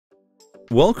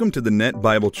Welcome to the Net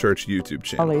Bible Church YouTube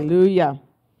channel. Hallelujah.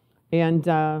 And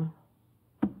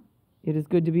it is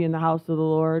good to be in the house of the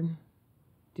Lord,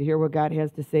 to hear what God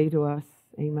has to say to us.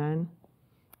 Amen.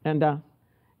 And,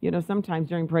 sometimes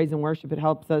during praise and worship, it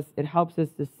helps us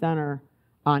to center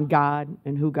on God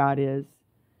and who God is.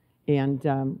 And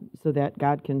so that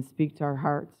God can speak to our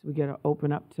hearts. We got to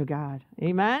open up to God.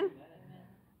 Amen.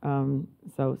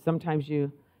 So sometimes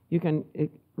you can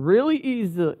really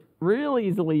easily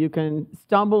you can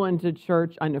stumble into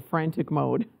church on a frantic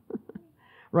mode,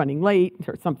 running late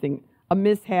or something, a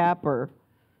mishap, or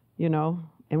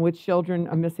and with children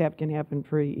a mishap can happen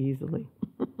pretty easily.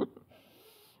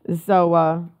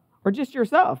 So or just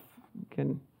yourself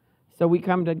can. So we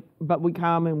come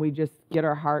and we just get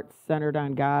our hearts centered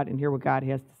on God and hear what God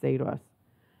has to say to us,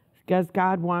 because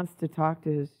God wants to talk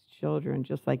to His children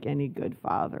just like any good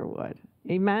father would.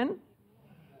 Amen.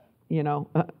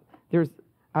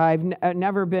 I've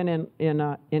never been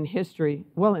in history,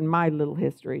 well, in my little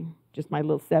history, just my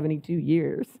little 72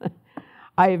 years,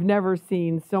 I have never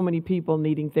seen so many people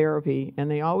needing therapy, and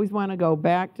they always want to go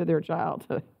back to their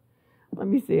childhood. Let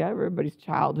me see, everybody's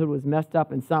childhood was messed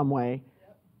up in some way,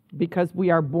 because we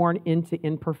are born into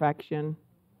imperfection,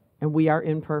 and we are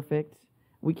imperfect.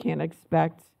 We can't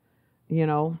expect,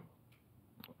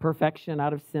 perfection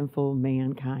out of sinful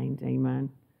mankind. Amen.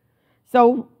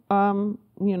 So,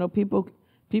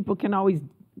 people can always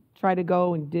try to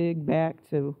go and dig back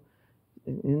to,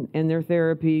 in their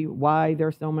therapy, why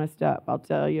they're so messed up. I'll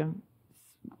tell you,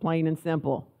 plain and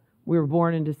simple. We were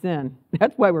born into sin.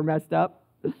 That's why we're messed up.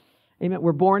 Amen.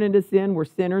 We're born into sin. We're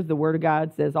sinners. The Word of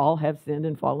God says all have sinned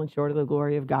and fallen short of the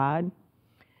glory of God.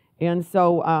 And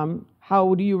so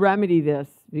how do you remedy this?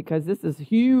 Because this is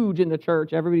huge in the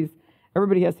church.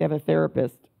 Everybody has to have a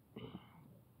therapist.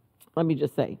 Let me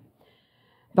just say,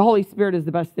 the Holy Spirit is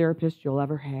the best therapist you'll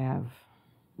ever have.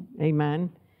 Amen.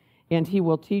 And He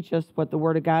will teach us what the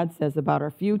Word of God says about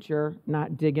our future,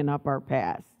 not digging up our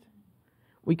past.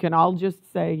 We can all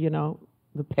just say,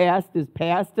 the past is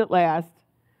past at last.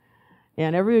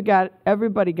 And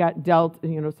everybody got dealt,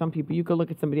 some people, you could look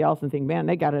at somebody else and think, man,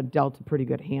 they got dealt a pretty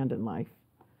good hand in life.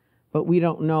 But we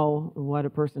don't know what a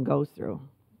person goes through.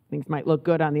 Things might look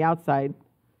good on the outside.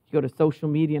 You go to social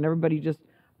media and everybody just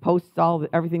posts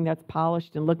everything that's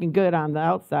polished and looking good on the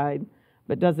outside,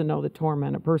 but doesn't know the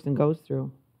torment a person goes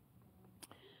through.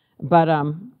 But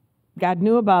God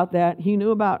knew about that. He knew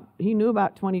about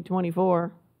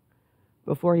 2024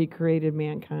 before He created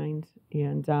mankind,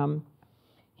 and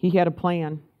He had a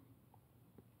plan.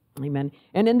 Amen.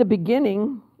 And in the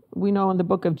beginning, we know in the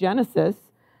book of Genesis,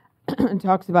 it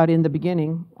talks about in the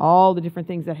beginning all the different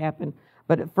things that happened.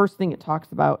 But the very first thing it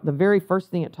talks about, the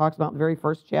very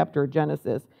first chapter of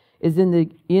Genesis, is in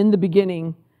the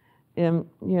beginning.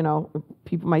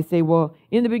 People might say, well,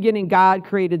 in the beginning God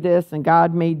created this and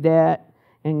God made that.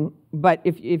 But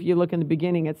if you look in the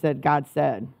beginning, it said God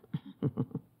said.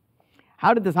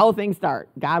 How did this whole thing start?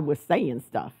 God was saying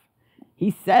stuff.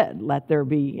 He said, let there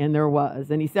be, and there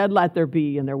was. And He said, let there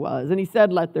be, and there was. And He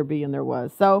said, let there be, and there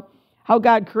was. So how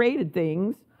God created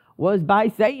things was by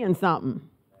saying something.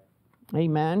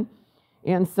 Amen.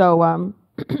 And so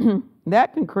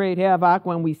that can create havoc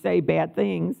when we say bad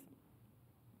things,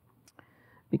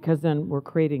 because then we're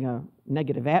creating a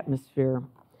negative atmosphere.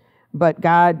 But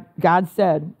God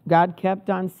said, God kept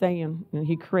on saying, and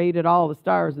He created all the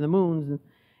stars and the moons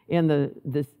and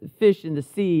the fish in the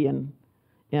sea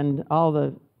and all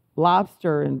the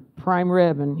lobster and prime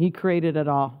rib, and He created it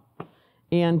all.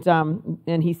 And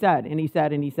He said, and He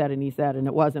said, and He said, and He said, and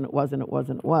it was, and it was, and it was,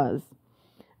 and it was.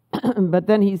 But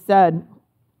then He said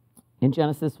in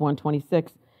Genesis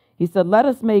 1:26, He said, let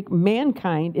us make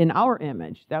mankind in our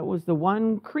image. That was the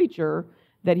one creature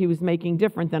that He was making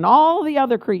different than all the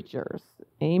other creatures.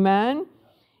 Amen.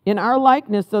 In our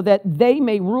likeness, so that they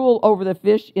may rule over the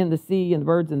fish in the sea and the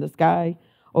birds in the sky,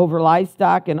 over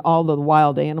livestock and all the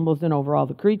wild animals, and over all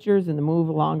the creatures and the move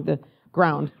along the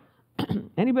ground.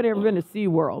 Anybody ever been to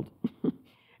SeaWorld?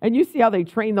 And you see how they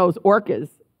train those orcas?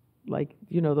 Like,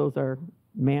 those are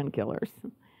man killers.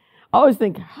 I always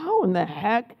think, how in the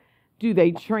heck do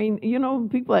they train,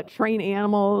 people that train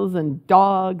animals and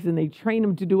dogs, and they train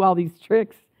them to do all these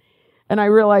tricks. And I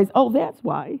realized, that's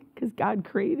why, because God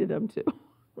created them to.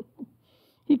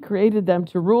 He created them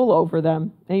to rule over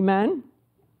them. Amen?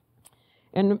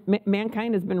 And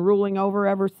mankind has been ruling over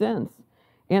ever since.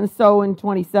 And so in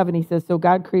 27, He says, so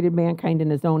God created mankind in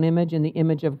His own image. In the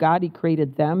image of God, He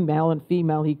created them. Male and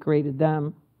female, He created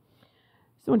them.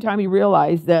 So one time He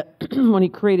realized that when He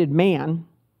created man,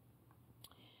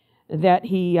 that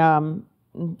He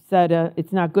said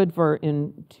it's not good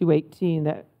in 2:18,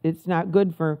 that it's not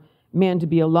good for man to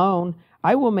be alone.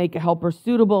 I will make a helper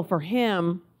suitable for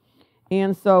him.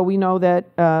 And so we know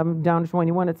that down to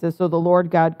 21 it says, so the Lord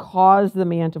God caused the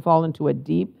man to fall into a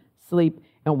deep sleep,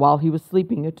 and while he was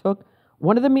sleeping, it took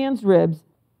one of the man's ribs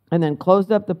and then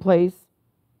closed up the place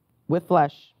with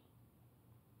flesh.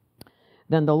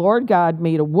 Then the Lord God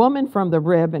made a woman from the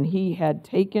rib, and he had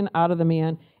taken out of the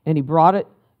man, and he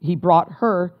brought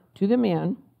her to the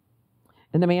man.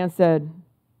 And the man said,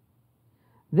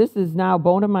 this is now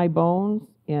bone of my bones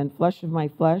and flesh of my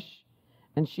flesh,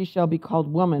 and she shall be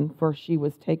called woman, for she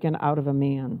was taken out of a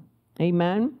man.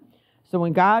 Amen. So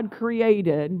when God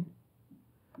created,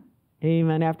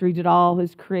 amen, after he did all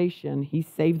his creation, he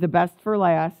saved the best for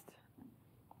last.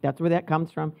 That's where that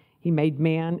comes from. He made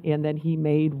man, and then he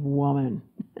made woman.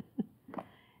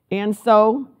 And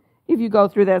so, if you go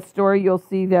through that story, you'll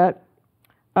see that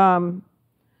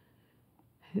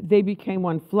they became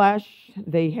one flesh,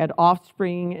 they had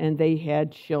offspring, and they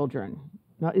had children.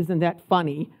 Now, isn't that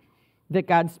funny? That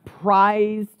God's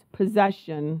prized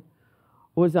possession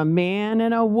was a man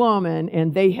and a woman,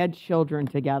 and they had children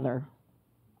together.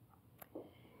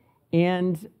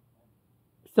 And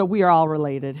so we are all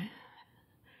related.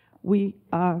 We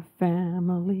are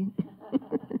family.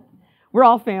 We're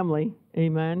all family.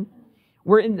 Amen.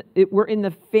 We're in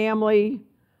the family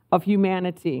of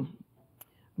humanity.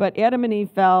 But Adam and Eve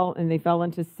fell, and they fell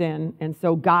into sin. And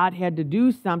so God had to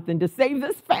do something to save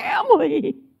this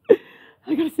family.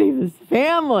 I got to save this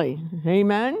family.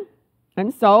 Amen.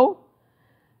 And so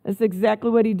that's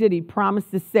exactly what he did. He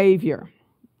promised a Savior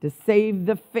to save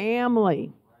the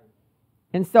family.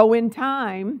 And so in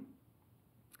time,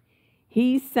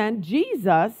 he sent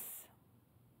Jesus,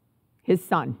 his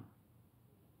son.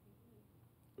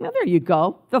 Now there you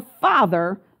go. The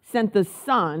Father sent the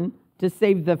Son to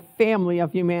save the family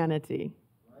of humanity.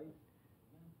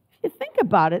 If you think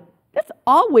about it, that's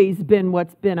always been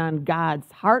what's been on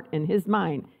God's heart and his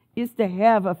mind, is to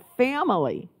have a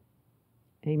family.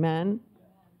 Amen.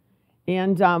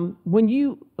 And a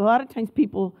lot of times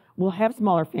people will have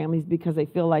smaller families because they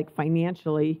feel like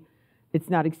financially it's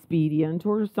not expedient,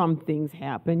 or some things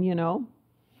happen, you know.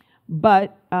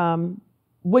 But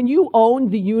when you own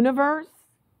the universe,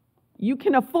 you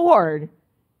can afford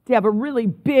to have a really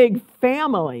big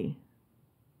family.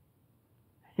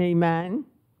 Amen.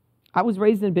 I was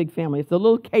raised in a big family. It's a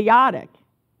little chaotic.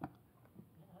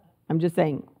 I'm just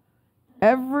saying,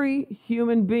 every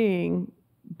human being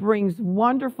brings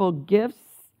wonderful gifts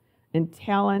and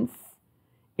talents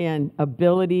and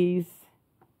abilities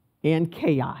and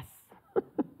chaos.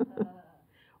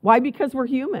 Why? Because we're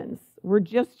humans. We're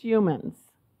just humans.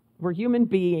 We're human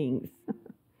beings.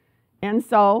 And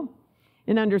so,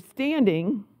 in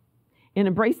understanding and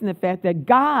embracing the fact that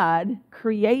God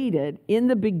created in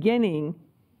the beginning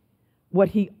what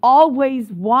he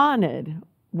always wanted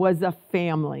was a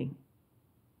family.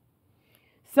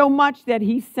 So much that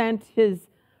he sent his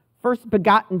first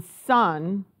begotten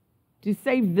son to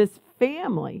save this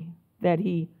family that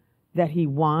he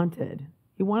wanted.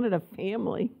 He wanted a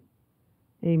family.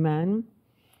 Amen.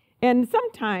 And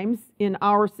sometimes in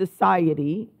our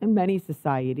society, in many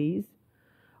societies,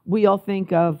 we all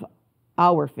think of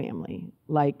our family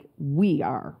like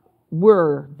we're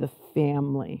the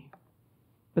family.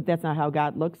 But that's not how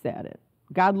God looks at it.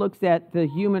 God looks at the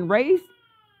human race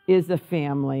is a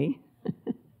family.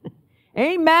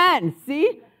 Amen.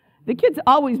 See? The kids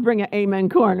always bring an amen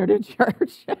corner to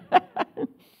church.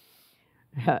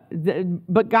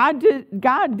 But God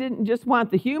didn't just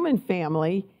want the human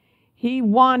family. He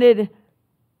wanted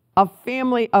a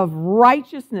family of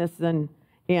righteousness and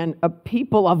a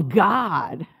people of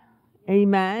God.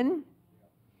 Amen.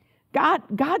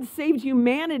 God saved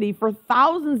humanity for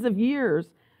thousands of years.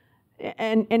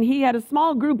 And he had a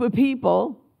small group of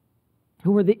people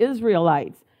who were the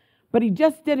Israelites. But he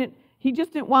just didn't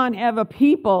want to have a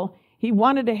people. He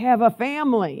wanted to have a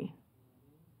family.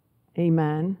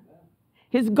 Amen.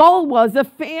 His goal was a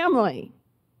family.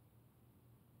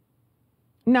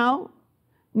 Now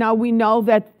we know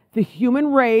that the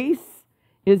human race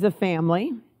is a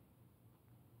family.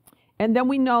 And then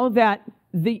we know that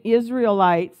the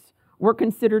Israelites were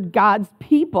considered God's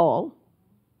people.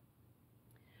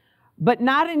 But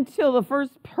not until the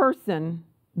first person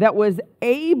that was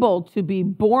able to be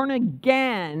born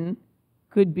again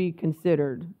could be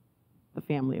considered the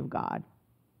family of God.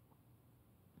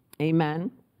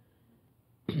 Amen.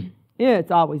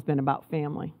 It's always been about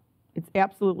family. It's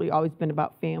absolutely always been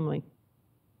about family.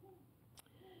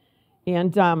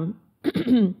 And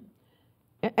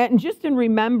and just in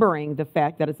remembering the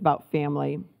fact that it's about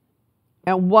family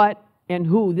and what and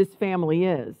who this family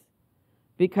is,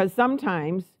 because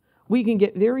sometimes we can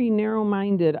get very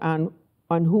narrow-minded on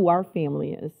who our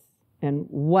family is and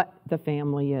what the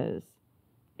family is.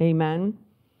 Amen.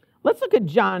 Let's look at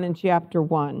John in chapter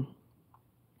 1.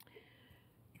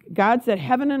 God said,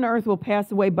 heaven and earth will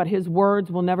pass away, but his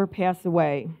words will never pass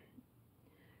away.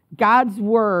 God's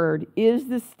word is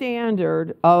the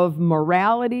standard of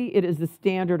morality. It is the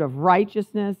standard of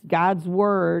righteousness. God's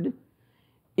word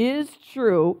is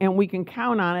true, and we can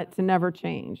count on it to never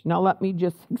change. Now, let me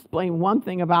just explain one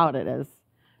thing about it. Is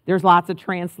there's lots of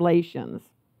translations.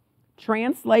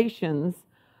 Translations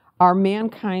are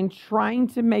mankind trying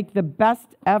to make their best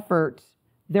effort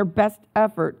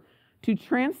to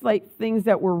translate things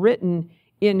that were written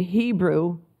in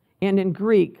Hebrew and in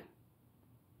Greek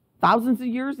thousands of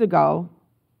years ago,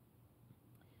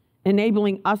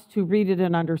 enabling us to read it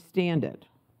and understand it.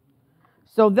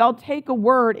 So they'll take a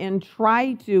word and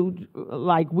try to,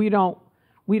 like we don't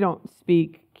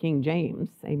speak King James,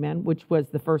 amen, which was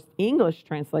the first English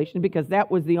translation, because that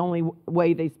was the only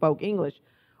way they spoke English,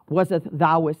 was it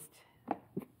thouest,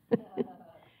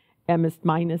 emist,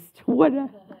 minest, what?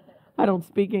 I don't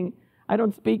speak of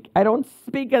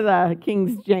the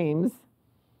King James,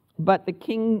 but the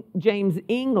King James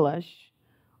English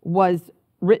was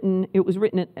written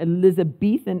in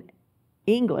Elizabethan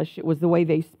English. It was the way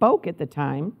they spoke at the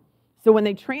time. So when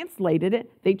they translated it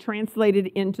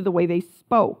into the way they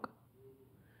spoke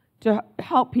to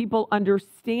help people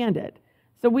understand it.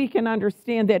 So we can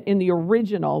understand that in the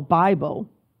original Bible,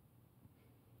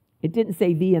 it didn't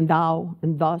say thee and thou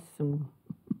and thus, and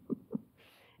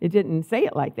it didn't say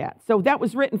it like that. So that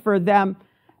was written for them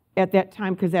at that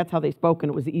time because that's how they spoke,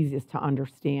 and it was the easiest to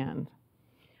understand.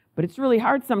 But it's really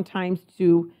hard sometimes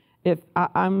if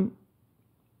I'm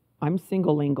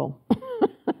single-lingual.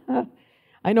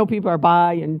 I know people are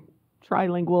bi and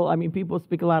trilingual. I mean, people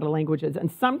speak a lot of languages.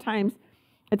 And sometimes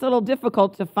it's a little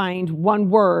difficult to find one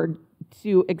word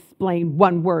to explain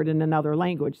one word in another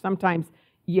language. Sometimes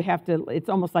you have to, it's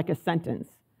almost like a sentence,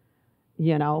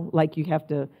 like you have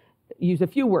to use a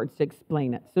few words to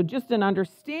explain it. So just in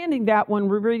understanding that when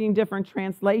we're reading different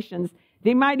translations,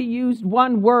 they might have used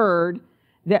one word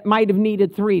that might have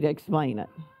needed three to explain it.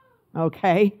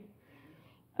 Okay?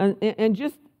 And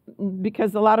just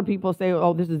because a lot of people say,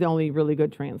 oh, this is the only really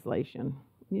good translation.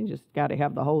 You just got to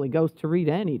have the Holy Ghost to read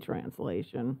any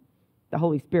translation. The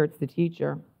Holy Spirit's the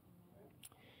teacher.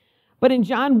 But in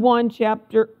John 1,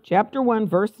 chapter 1,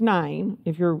 verse 9,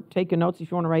 if you're taking notes,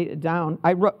 if you want to write it down,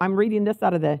 I'm reading this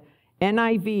out of the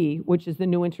NIV, which is the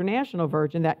New International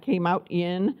Version that came out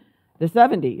in the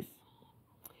 70s.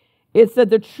 It said,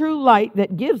 the true light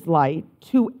that gives light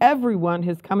to everyone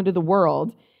has come into the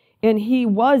world, and he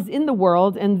was in the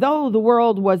world, and though the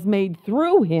world was made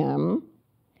through him,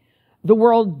 the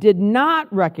world did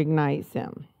not recognize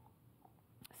him.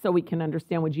 So we can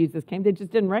understand when Jesus came, they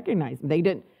just didn't recognize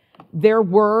him. There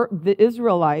were the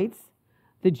Israelites,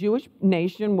 the Jewish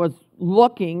nation was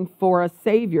looking for a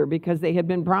Savior because they had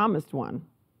been promised one.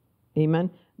 Amen?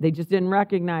 They just didn't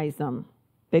recognize him.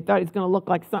 They thought he's going to look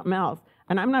like something else.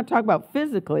 And I'm not talking about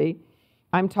physically,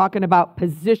 I'm talking about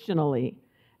positionally.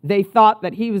 They thought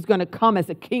that he was going to come as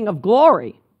a King of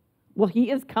glory. Well, he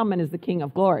is coming as the King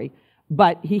of glory,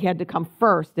 but he had to come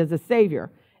first as a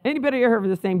Savior. Anybody ever heard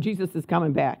of the same Jesus is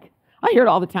coming back? I hear it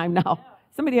all the time now.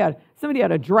 Somebody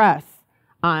had a dress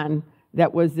on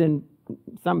that was in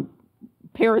some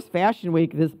Paris Fashion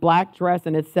Week, this black dress,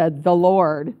 and it said, the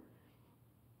Lord,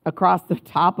 across the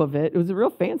top of it. It was a real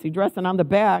fancy dress, and on the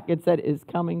back, it said, is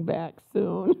coming back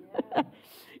soon. Yeah.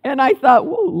 And I thought,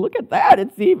 whoa, look at that.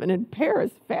 It's even in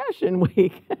Paris Fashion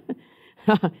Week.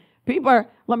 People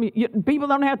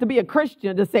don't have to be a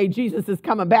Christian to say Jesus is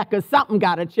coming back, because something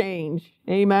got to change.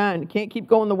 Amen. It can't keep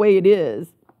going the way it is.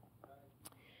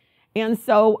 And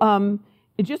so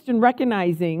just in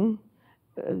recognizing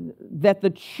that the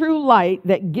true light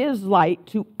that gives light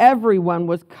to everyone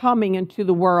was coming into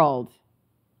the world.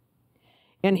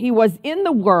 And he was in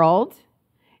the world,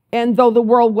 and though the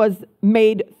world was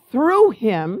made through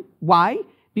him, why?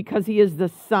 Because he is the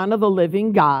Son of the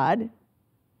living God.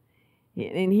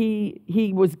 And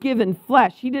he was given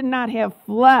flesh. He did not have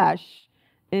flesh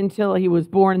until he was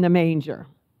born in the manger.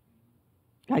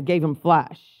 God gave him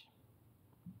flesh.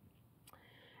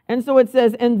 And so it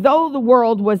says, and though the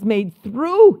world was made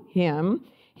through him,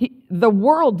 the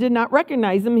world did not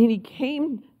recognize him, and he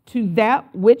came to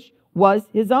that which was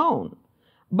his own.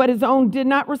 But his own did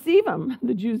not receive him.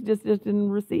 The Jews just didn't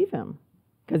receive him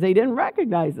because they didn't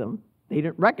recognize him. They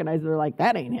didn't recognize him. They're like,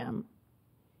 that ain't him.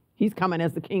 He's coming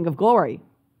as the King of glory.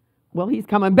 Well, he's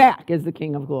coming back as the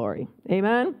King of glory.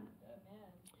 Amen? Amen.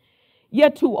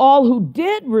 Yet to all who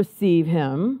did receive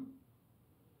him,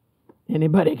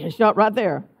 anybody can shout right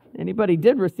there. Anybody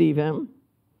did receive him.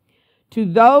 To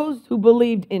those who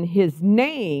believed in his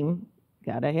name,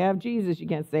 got to have Jesus. You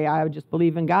can't say, I just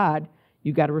believe in God.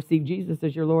 You got to receive Jesus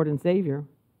as your Lord and Savior.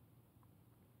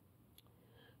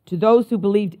 To those who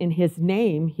believed in his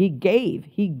name, he gave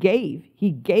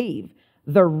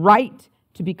the right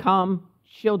to become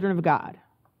children of God.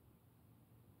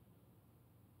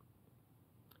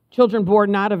 Children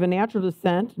born not of a natural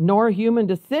descent, nor a human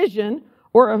decision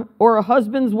or a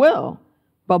husband's will,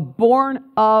 but born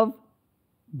of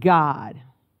God.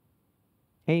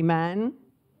 Amen.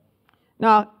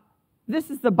 Now, this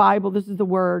is the Bible. This is the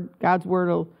Word. God's Word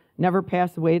will never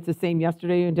pass away. It's the same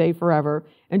yesterday and today forever.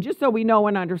 And just so we know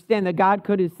and understand that God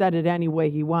could have said it any way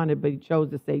he wanted, but he chose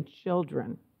to say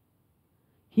children.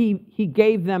 He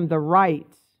gave them the right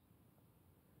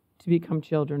to become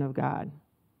children of God.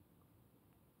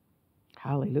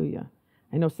 Hallelujah.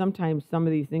 I know sometimes some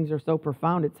of these things are so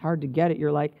profound, it's hard to get it.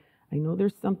 You're like, I know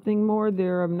there's something more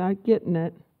there. I'm not getting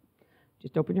it.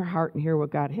 Just open your heart and hear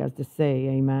what God has to say.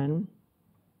 Amen.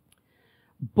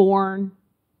 Born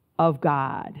of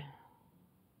God.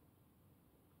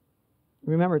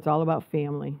 Remember, it's all about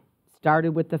family.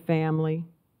 Started with the family.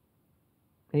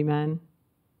 Amen.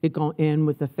 It's going to end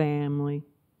with the family.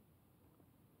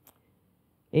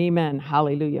 Amen.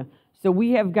 Hallelujah. So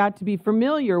we have got to be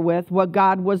familiar with what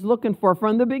God was looking for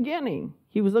from the beginning.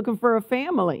 He was looking for a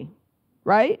family,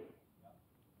 right?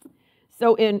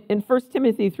 So in 1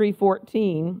 Timothy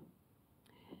 3:14,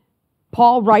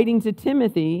 Paul writing to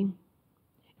Timothy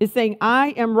is saying, I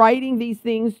am writing these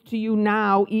things to you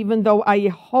now, even though I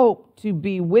hope to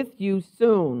be with you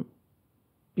soon.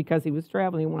 Because he was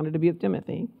traveling, he wanted to be with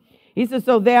Timothy. He says,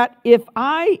 so that if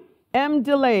I am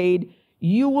delayed,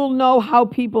 you will know how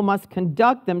people must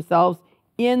conduct themselves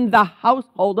in the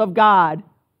household of God.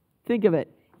 Think of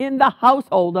it. In the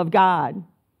household of God.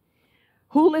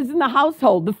 Who lives in the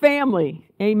household? The family.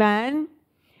 Amen.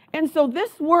 And so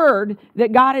this word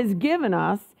that God has given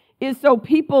us is so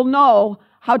people know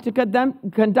how to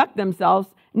conduct themselves,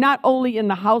 not only in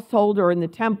the household or in the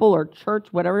temple or church,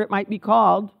 whatever it might be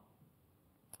called,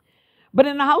 but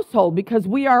in the household, because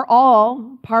we are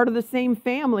all part of the same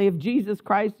family if Jesus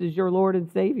Christ is your Lord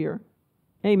and Savior.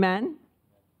 Amen.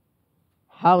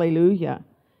 Hallelujah.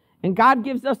 And God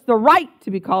gives us the right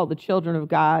to be called the children of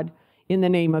God in the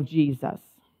name of Jesus.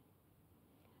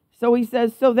 So he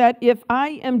says, so that if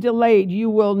I am delayed, you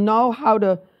will know how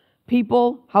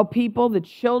people, the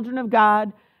children of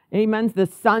God, amen, the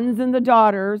sons and the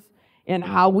daughters, and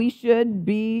how we should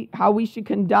be, how we should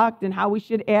conduct and how we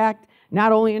should act,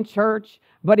 not only in church,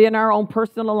 but in our own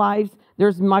personal lives.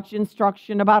 There's much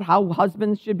instruction about how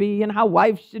husbands should be and how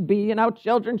wives should be and how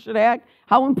children should act,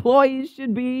 how employees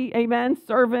should be, amen,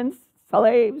 servants,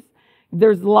 slaves.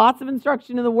 There's lots of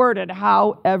instruction in the Word at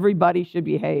how everybody should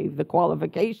behave, the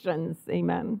qualifications,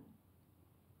 amen.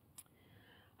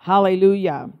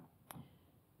 Hallelujah.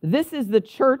 This is the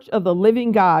church of the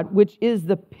living God, which is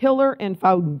the pillar and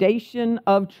foundation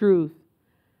of truth.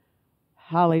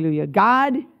 Hallelujah.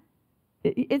 God,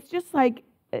 it's just like,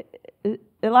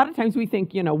 a lot of times we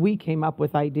think, we came up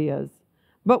with ideas.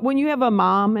 But when you have a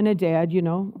mom and a dad,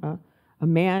 a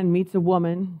man meets a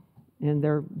woman and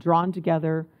they're drawn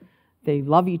together. They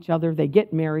love each other. They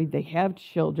get married. They have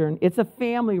children. It's a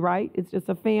family, right? It's just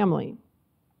a family.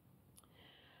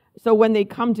 So when they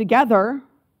come together,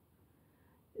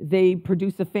 they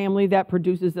produce a family that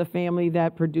produces a family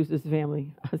that produces a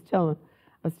family. I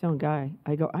was telling Guy,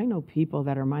 I know people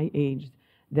that are my age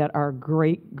that are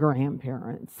great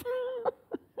grandparents.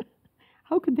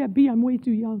 How could that be? I'm way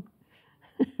too young.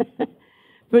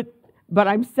 But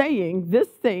I'm saying this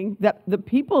thing, that the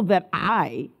people that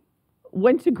I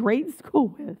went to grade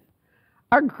school with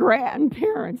are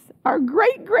grandparents, are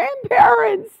great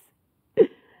grandparents.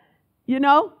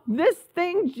 This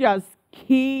thing just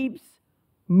keeps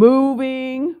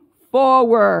moving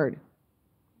forward.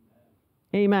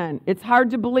 Amen. It's hard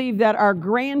to believe that our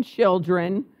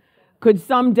grandchildren could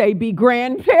someday be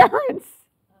grandparents.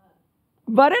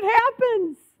 But it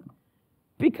happens.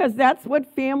 Because that's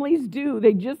what families do.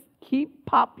 They just keep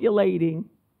populating.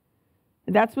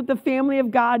 And that's what the family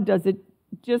of God does. It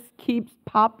just keeps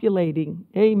populating.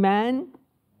 Amen.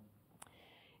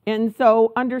 And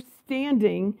so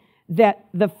understanding that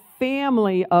the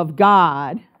family of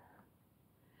God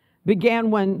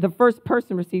began when the first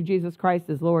person received Jesus Christ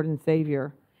as Lord and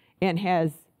Savior and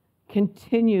has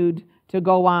continued to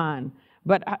go on.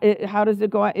 But how does it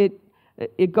go on?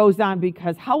 It goes on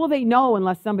because how will they know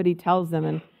unless somebody tells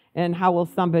them? And how will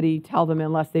somebody tell them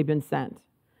unless they've been sent?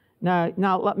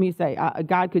 Now let me say,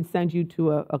 God could send you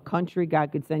to a country.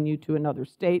 God could send you to another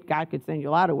state. God could send you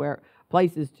a lot of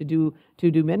places to do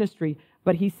ministry.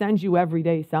 But he sends you every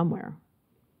day somewhere.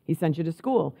 He sent you to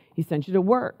school. He sent you to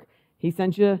work. He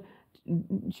sent you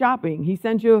shopping. He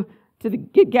sent you to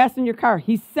get gas in your car.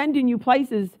 He's sending you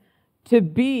places to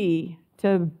be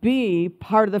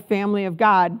part of the family of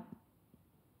God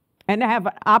and to have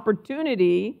an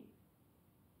opportunity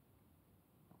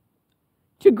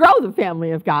to grow the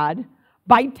family of God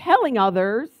by telling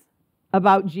others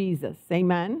about Jesus.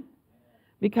 Amen?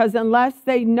 Because unless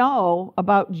they know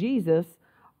about Jesus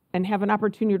and have an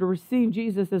opportunity to receive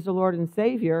Jesus as the Lord and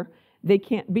Savior, they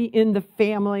can't be in the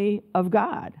family of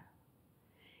God.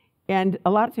 And a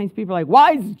lot of times people are like,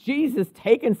 why is Jesus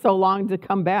taking so long to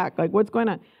come back? Like, what's going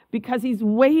on? Because he's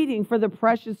waiting for the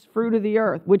precious fruit of the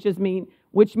earth, which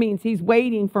means he's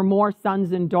waiting for more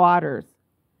sons and daughters.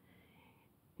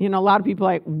 You know, a lot of people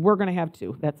are like, we're going to have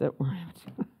 2. That's it. We're going to have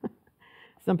 2.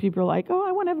 Some people are like, oh,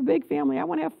 I want to have a big family. I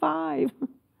want to have 5.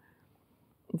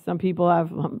 And some people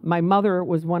have, my mother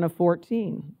was one of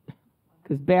 14,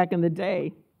 because back in the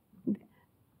day,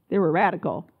 they were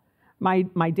radical. My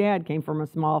dad came from a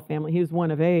small family. He was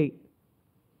one of 8.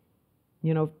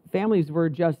 You know, families were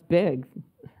just big.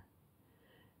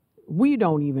 We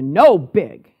don't even know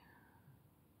big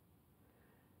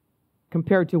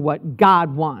compared to what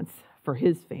God wants for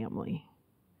his family.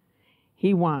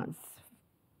 He wants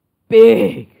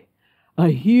big, a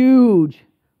huge,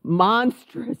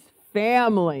 monstrous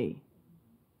family.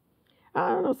 I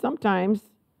don't know, sometimes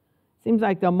it seems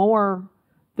like the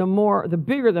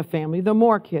bigger the family, the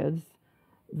more kids,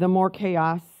 the more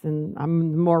chaos, and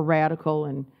I'm more radical.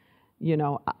 And, you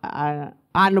know, I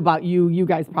don't know about you. You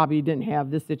guys probably didn't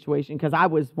have this situation because I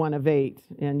was one of 8.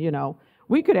 And, you know,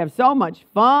 we could have so much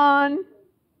fun.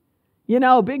 You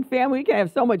know, big family, we could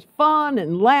have so much fun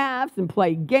and laughs and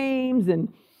play games.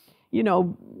 And, you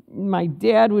know, my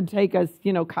dad would take us,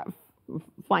 you know,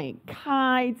 flying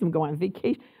kites and go on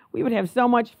vacation. We would have so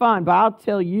much fun. But I'll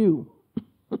tell you,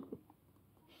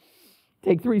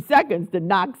 take 3 seconds to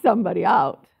knock somebody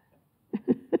out.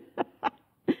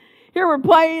 Here we're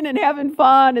playing and having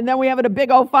fun, and then we having a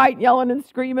big old fight, yelling and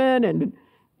screaming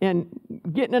and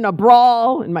getting in a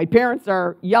brawl, and my parents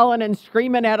are yelling and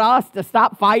screaming at us to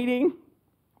stop fighting.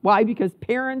 Why? Because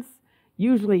parents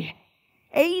usually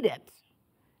hate it,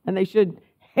 and they should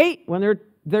hate when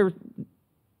their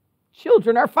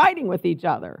children are fighting with each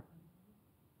other.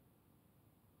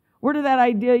 Where did that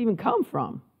idea even come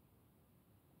from?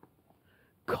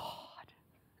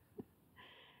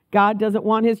 God doesn't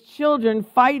want his children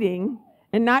fighting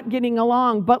and not getting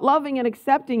along, but loving and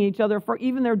accepting each other for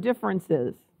even their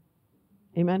differences.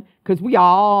 Amen? Because we are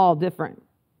all different.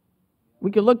 We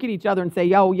can look at each other and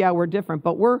say, oh, yeah, we're different.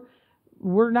 But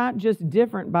we're not just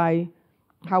different by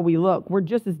how we look. We're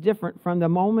just as different from the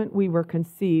moment we were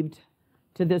conceived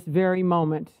to this very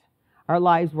moment. Our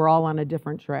lives were all on a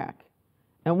different track.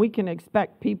 And we can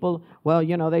expect people, well,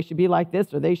 you know, they should be like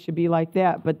this or they should be like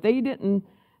that. But they didn't.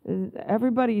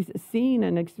 Everybody's seen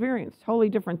and experienced totally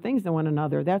different things than one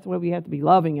another. That's why we have to be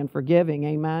loving and forgiving.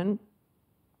 Amen?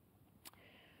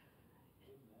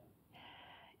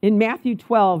 In Matthew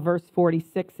 12, verse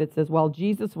 46, it says, while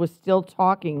Jesus was still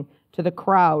talking to the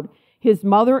crowd, his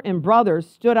mother and brothers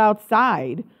stood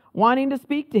outside wanting to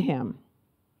speak to him.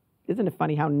 Isn't it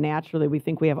funny how naturally we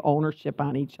think we have ownership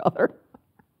on each other?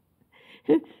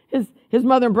 His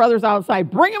mother and brothers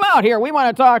outside, bring him out here. We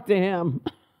want to talk to him.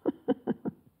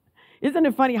 Isn't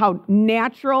it funny how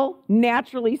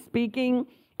naturally speaking,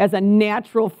 as a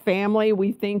natural family,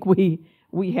 we think we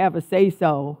have a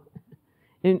say-so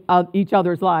in each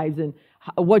other's lives and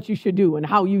what you should do and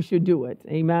how you should do it.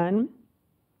 Amen?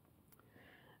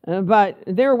 But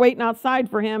they were waiting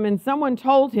outside for him, and someone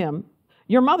told him,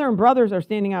 your mother and brothers are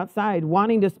standing outside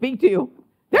wanting to speak to you.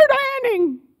 They're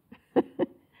landing.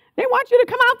 They want you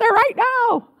to come out there right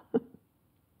now.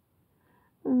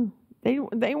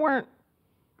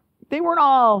 They weren't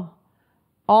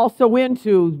all so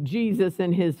into Jesus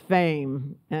and his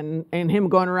fame and him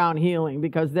going around healing,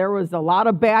 because there was a lot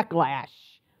of backlash.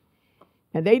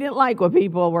 And they didn't like what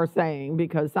people were saying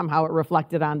because somehow it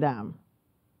reflected on them.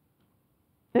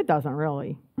 It doesn't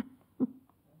really.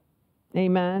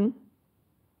 Amen.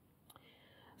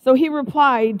 So he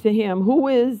replied to him, who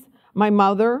is my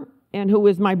mother and who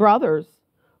is my brothers?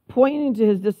 Pointing to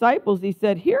his disciples, he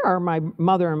said, here are my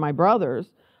mother and my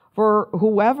brothers. For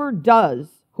whoever does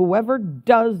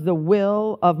the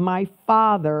will of my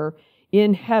Father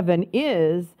in heaven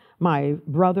is my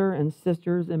brother and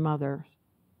sisters and mothers.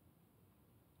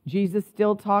 Jesus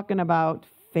still talking about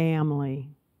family.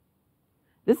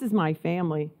 This is my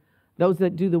family, those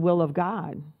that do the will of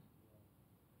God.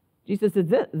 Jesus says,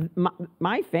 this,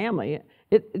 my family,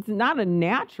 it's not a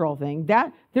natural thing.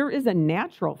 That there is a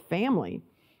natural family,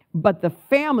 but the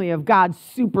family of God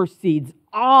supersedes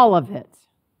all of it.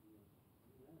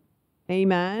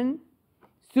 Amen.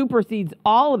 Supersedes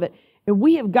all of it. And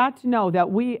we have got to know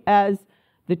that we, as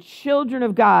the children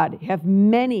of God, have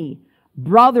many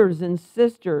brothers and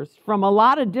sisters from a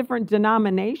lot of different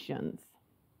denominations.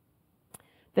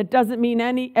 That doesn't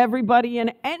mean everybody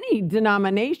in any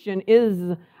denomination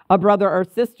is a brother or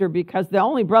sister, because the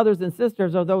only brothers and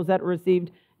sisters are those that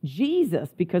received Jesus.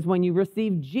 Because when you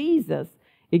receive Jesus,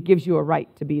 it gives you a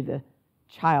right to be the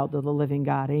child of the living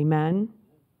God. Amen.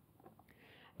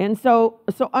 And so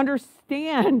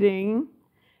understanding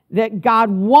that God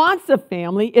wants a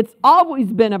family, it's always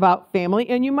been about family,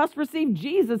 and you must receive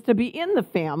Jesus to be in the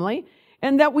family,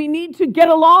 and that we need to get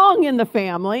along in the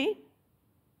family.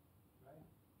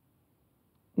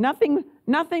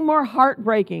 Nothing more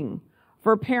heartbreaking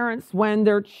for parents when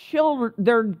their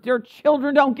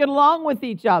children don't get along with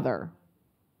each other.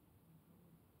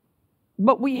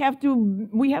 But we have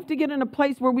to get in a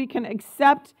place where we can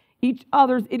accept each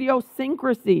other's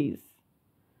idiosyncrasies,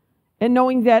 and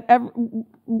knowing that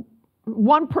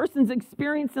one person's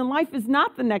experience in life is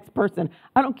not the next person.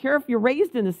 I don't care if you're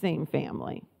raised in the same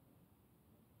family.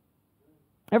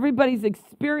 Everybody's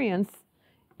experience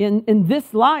in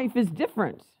this life is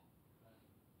different.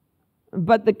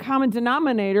 But the common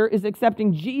denominator is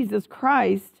accepting Jesus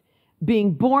Christ,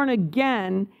 being born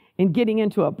again, and getting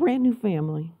into a brand new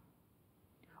family.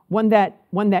 One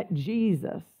that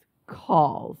Jesus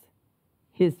calls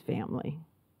his family.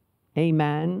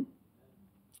 Amen.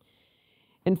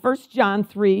 In 1 John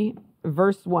 3,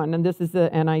 verse 1, and this is the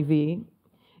NIV,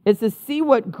 it says, see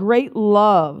what great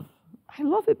love. I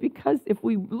love it because if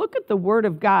we look at the Word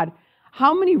of God,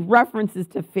 how many references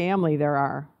to family there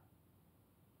are.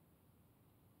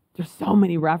 There's so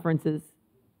many references.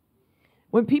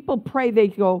 When people pray, they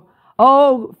go,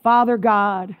 oh, Father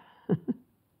God.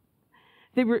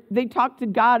 They talk to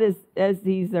God as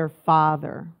he's their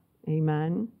father.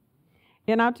 Amen.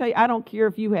 And I'll tell you, I don't care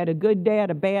if you had a good dad,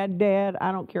 a bad dad.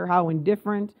 I don't care how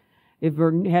indifferent. If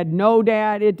you had no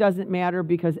dad, it doesn't matter,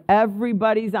 because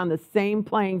everybody's on the same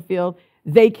playing field.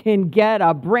 They can get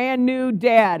a brand new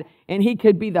dad, and he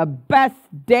could be the best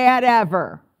dad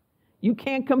ever. You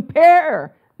can't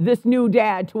compare this new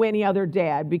dad to any other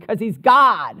dad, because he's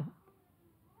God.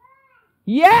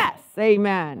 Yes,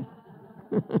 amen.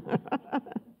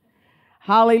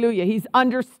 Hallelujah. He's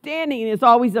understanding and is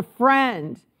always a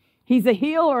friend. He's a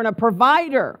healer and a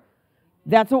provider.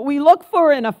 That's what we look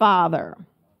for in a father.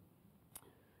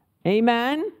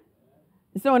 Amen.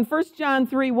 So in 1 John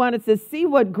 3:1, it says, see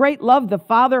what great love the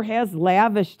Father has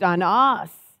lavished on us.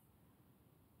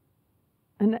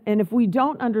 And if we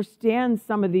don't understand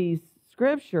some of these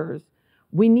scriptures,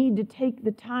 we need to take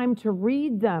the time to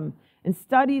read them and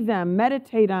study them,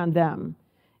 meditate on them,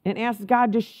 and ask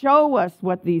God to show us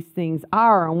what these things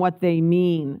are and what they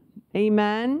mean.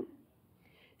 Amen.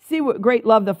 See what great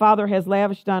love the Father has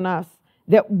lavished on us,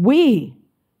 that we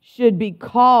should be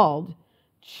called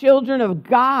children of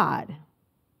God.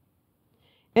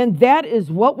 And that is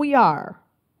what we are.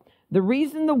 The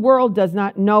reason the world does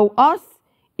not know us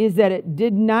is that it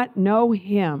did not know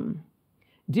him.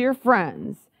 Dear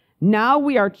friends, now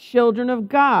we are children of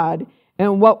God,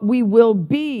 and what we will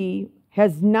be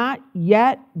has not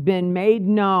yet been made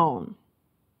known.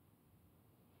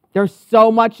 There's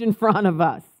so much in front of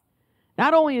us.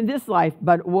 Not only in this life,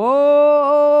 but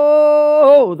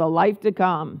whoa, the life to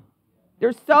come.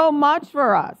 There's so much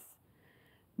for us.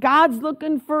 God's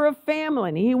looking for a family,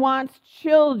 and he wants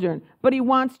children, but he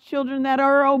wants children that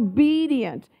are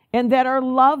obedient and that are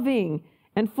loving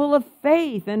and full of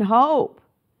faith and hope.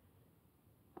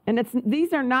 And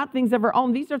these are not things of our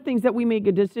own. These are things that we make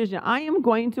a decision. I am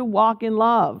going to walk in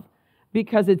love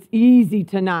because it's easy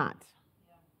to not.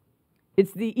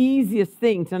 It's the easiest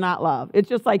thing to not love. It's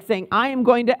just like saying, I am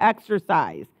going to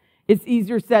exercise. It's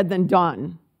easier said than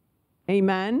done.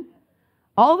 Amen?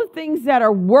 All the things that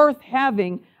are worth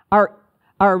having are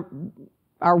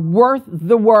worth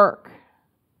the work.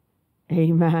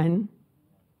 Amen?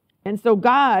 And so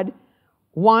God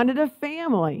wanted a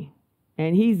family,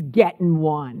 and he's getting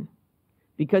one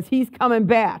because he's coming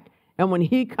back. And when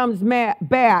he comes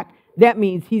back, that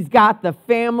means he's got the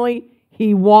family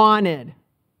he wanted.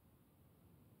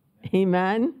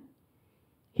 Amen?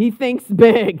 He thinks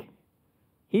big.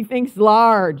 He thinks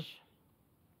large.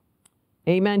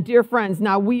 Amen. Dear friends,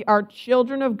 now we are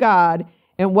children of God,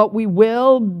 and what we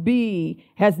will be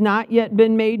has not yet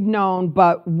been made known,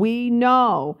 but we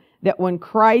know that when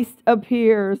Christ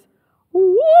appears,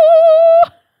 woo,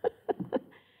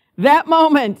 that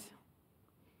moment,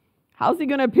 how's he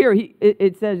going to appear?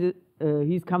 It says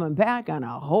he's coming back on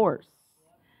a horse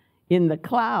in the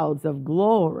clouds of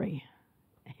glory.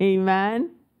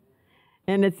 Amen.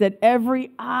 And it said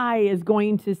every eye is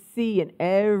going to see and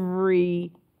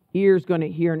every ear is going to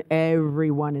hear and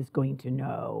everyone is going to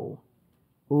know.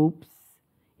 Oops.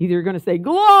 Either you're going to say,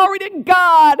 glory to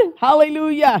God,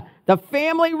 hallelujah, the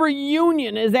family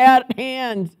reunion is at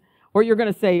hand. Or you're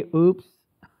going to say, oops,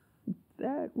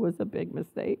 that was a big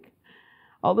mistake.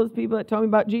 All those people that told me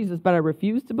about Jesus, but I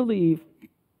refuse to believe.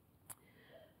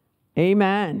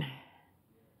 Amen.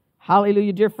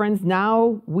 Hallelujah, dear friends.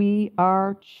 Now we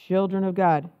are children of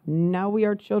God. Now we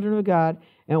are children of God,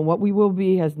 and what we will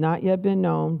be has not yet been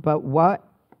known, but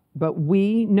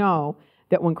we know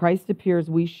that when Christ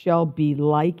appears, we shall be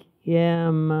like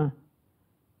him.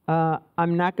 I'm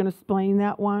not going to explain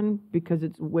that one because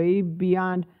it's way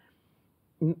beyond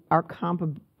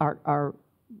our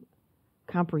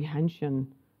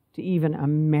comprehension to even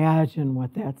imagine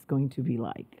what that's going to be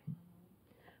like.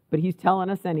 But he's telling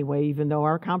us anyway, even though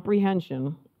our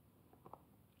comprehension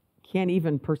can't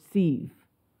even perceive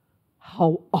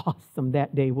how awesome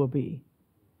that day will be.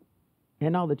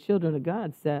 And all the children of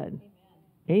God said,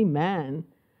 Amen.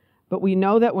 But we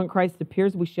know that when Christ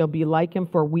appears, we shall be like him,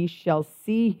 for we shall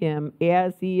see him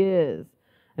as he is.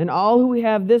 And all who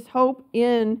have this hope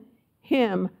in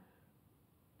him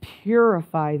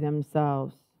purify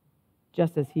themselves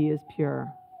just as he is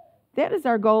pure. That is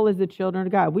our goal as the children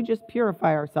of God. We just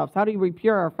purify ourselves. How do we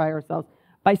purify ourselves?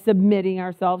 By submitting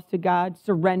ourselves to God,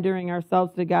 surrendering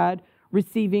ourselves to God,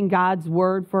 receiving God's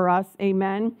word for us.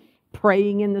 Amen.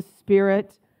 Praying in the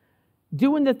Spirit.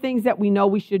 Doing the things that we know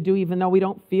we should do even though we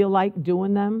don't feel like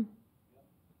doing them.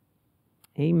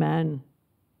 Amen.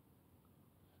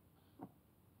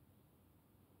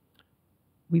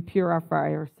 We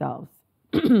purify ourselves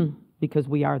because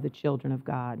we are the children of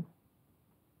God.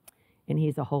 And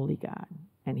he's a holy God.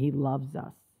 And he loves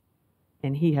us.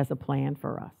 And he has a plan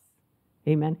for us.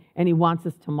 Amen. And he wants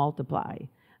us to multiply.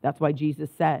 That's why Jesus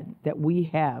said that we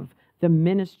have the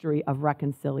ministry of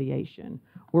reconciliation.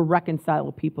 We're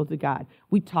reconciled people to God.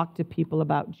 We talk to people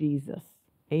about Jesus.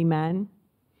 Amen.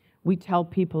 We tell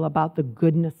people about the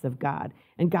goodness of God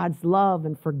and God's love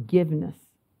and forgiveness.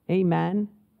 Amen.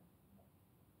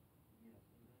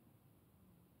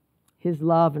 His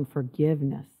love and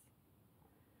forgiveness.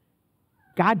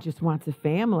 God just wants a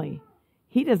family.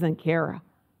 He doesn't care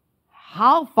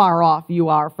how far off you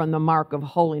are from the mark of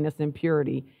holiness and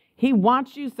purity. He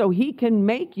wants you so he can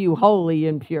make you holy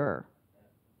and pure.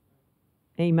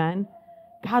 Amen.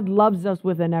 God loves us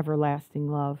with an everlasting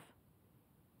love.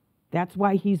 That's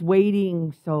why he's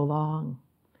waiting so long.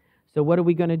 So what are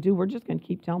we going to do? We're just going to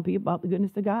keep telling people about the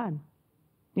goodness of God.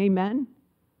 Amen.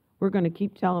 We're going to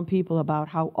keep telling people about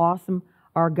how awesome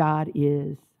our God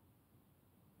is.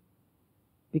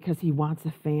 Because he wants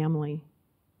a family.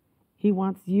 He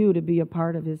wants you to be a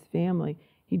part of his family.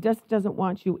 He just doesn't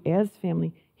want you as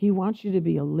family. He wants you to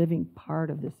be a living part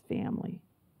of this family.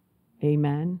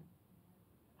 Amen.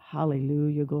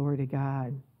 Hallelujah. Glory to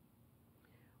God.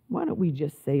 Why don't we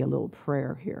just say a little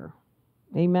prayer here?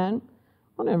 Amen.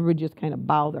 Why don't everybody just kind of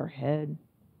bow their head?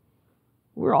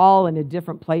 We're all in a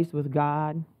different place with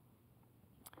God.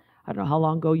 I don't know how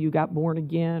long ago you got born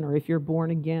again or if you're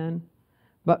born again.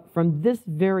 But from this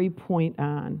very point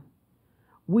on,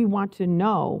 we want to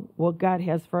know what God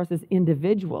has for us as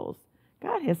individuals.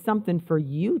 God has something for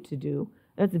you to do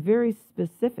that's very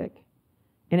specific.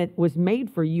 And it was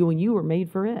made for you and you were made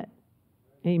for it.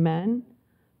 Amen.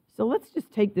 So let's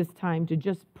just take this time to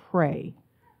just pray.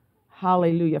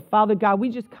 Hallelujah. Father God, we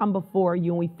just come before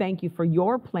you and we thank you for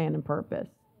your plan and purpose.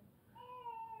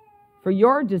 For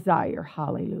your desire.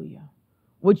 Hallelujah.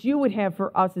 What you would have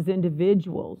for us as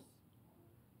individuals.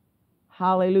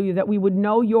 Hallelujah. That we would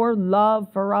know your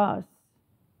love for us.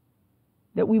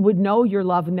 That we would know your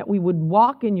love and that we would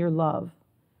walk in your love.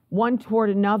 One toward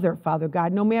another, Father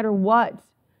God. No matter what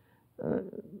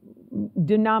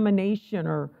denomination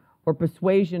or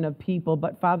persuasion of people.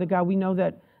 But Father God, we know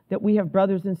that we have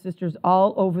brothers and sisters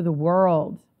all over the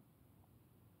world.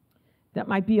 That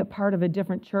might be a part of a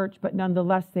different church. But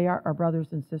nonetheless, they are our brothers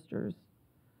and sisters.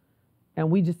 And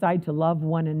we decide to love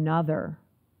one another.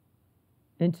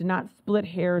 And to not split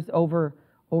hairs over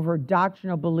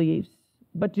doctrinal beliefs,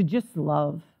 but to just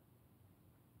love.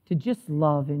 To just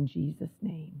love in Jesus'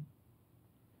 name.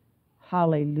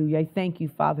 Hallelujah. I thank you,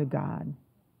 Father God,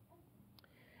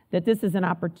 that this is an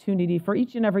opportunity for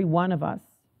each and every one of us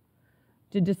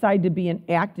to decide to be an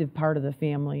active part of the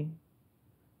family.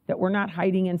 That we're not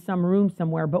hiding in some room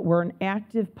somewhere, but we're an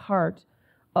active part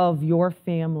of your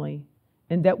family.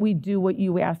 And that we do what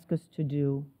you ask us to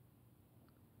do.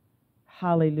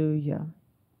 Hallelujah.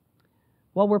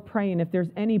 While we're praying, if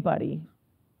there's anybody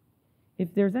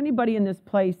in this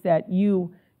place that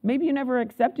you Maybe you never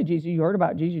accepted Jesus. You heard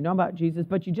about Jesus, you know about Jesus,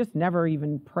 but you just never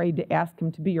even prayed to ask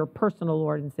him to be your personal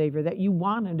Lord and Savior, that you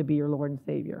want him to be your Lord and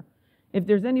Savior. If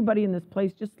there's anybody in this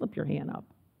place, just slip your hand up.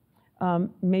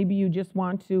 Maybe you just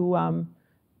want to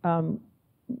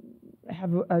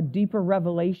have a deeper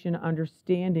revelation,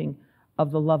 understanding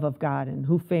of the love of God and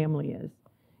who family is.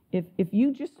 If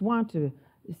you just want to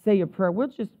say a prayer, we'll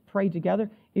just pray together.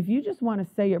 If you just want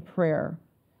to say a prayer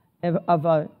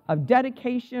of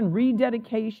dedication,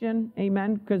 rededication,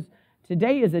 amen, because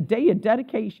today is a day of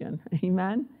dedication,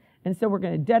 amen. And so we're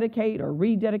going to dedicate or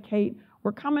rededicate.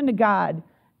 We're coming to God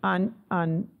on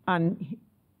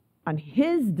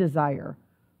his desire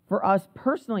for us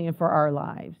personally and for our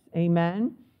lives,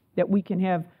 amen, that we can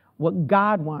have what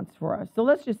God wants for us. So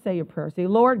let's just say a prayer. Say,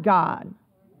 Lord God,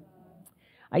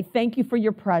 I thank you for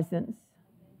your presence.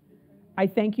 I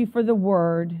thank you for the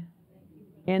word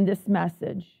and this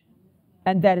message,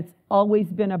 and that it's always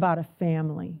been about a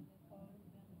family.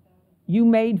 You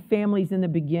made families in the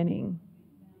beginning,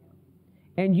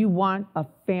 and you want a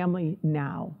family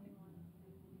now.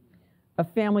 A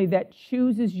family that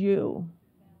chooses you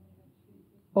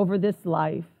over this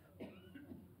life,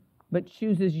 but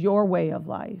chooses your way of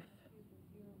life.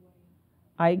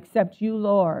 I accept you,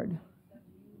 Lord,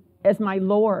 as my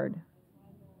Lord,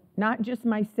 not just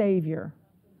my Savior,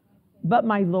 but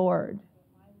my Lord,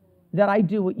 that I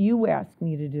do what you ask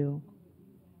me to do.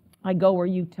 I go where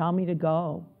you tell me to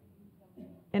go,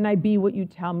 and I be what you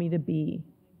tell me to be.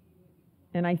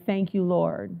 And I thank you,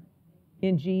 Lord,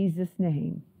 in Jesus'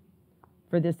 name,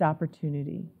 for this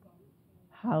opportunity.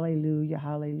 Hallelujah,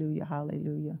 hallelujah,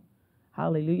 hallelujah,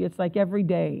 hallelujah. It's like every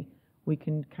day we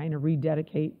can kind of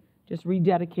rededicate, just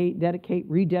rededicate, dedicate,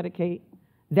 rededicate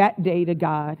that day to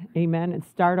God, amen, and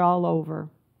start all over.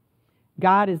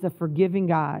 God is a forgiving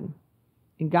God,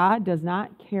 and God does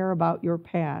not care about your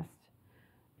past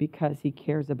because he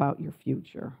cares about your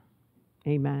future,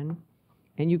 amen.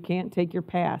 And you can't take your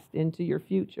past into your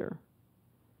future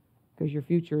because your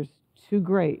future is too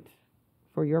great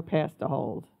for your past to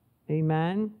hold,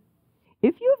 amen.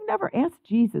 If you have never asked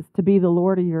Jesus to be the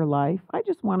Lord of your life, I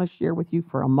just want to share with you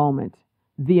for a moment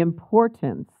the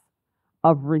importance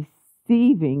of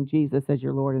receiving Jesus as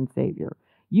your Lord and Savior.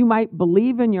 You might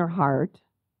believe in your heart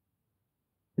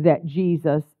that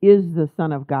Jesus is the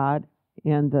Son of God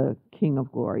and the King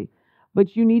of glory,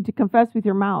 but you need to confess with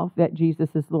your mouth that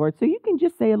Jesus is Lord. So you can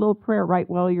just say a little prayer right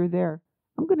while you're there.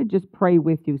 I'm going to just pray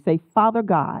with you. Say, Father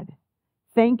God,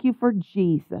 thank you for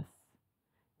Jesus,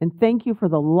 and thank you for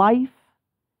the life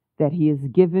that he has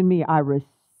given me. I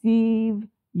receive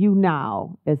you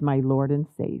now as my Lord and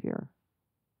Savior.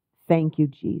 Thank you,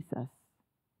 Jesus.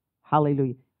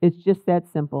 Hallelujah. It's just that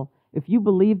simple. If you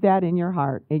believe that in your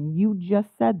heart and you just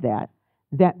said that,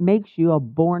 that makes you a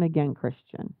born-again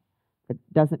Christian. It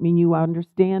doesn't mean you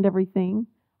understand everything.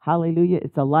 Hallelujah.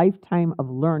 It's a lifetime of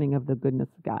learning of the goodness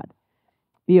of God.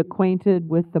 Be acquainted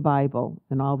with the Bible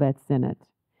and all that's in it.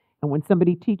 And when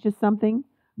somebody teaches something,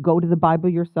 go to the Bible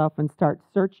yourself and start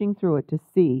searching through it to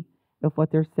see if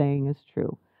what they're saying is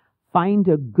true. Find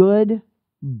a good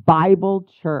Bible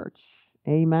church.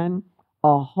 Amen.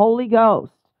 A Holy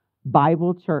Ghost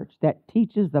Bible church that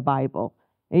teaches the Bible.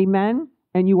 Amen.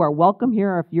 And you are welcome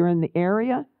here if you're in the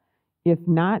area. If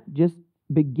not, just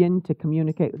begin to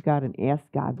communicate with God and ask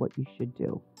God what you should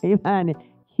do. Amen.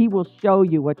 He will show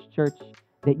you which church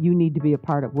that you need to be a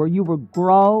part of, where you will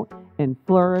grow and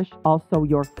flourish. Also,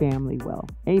 your family will.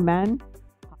 Amen.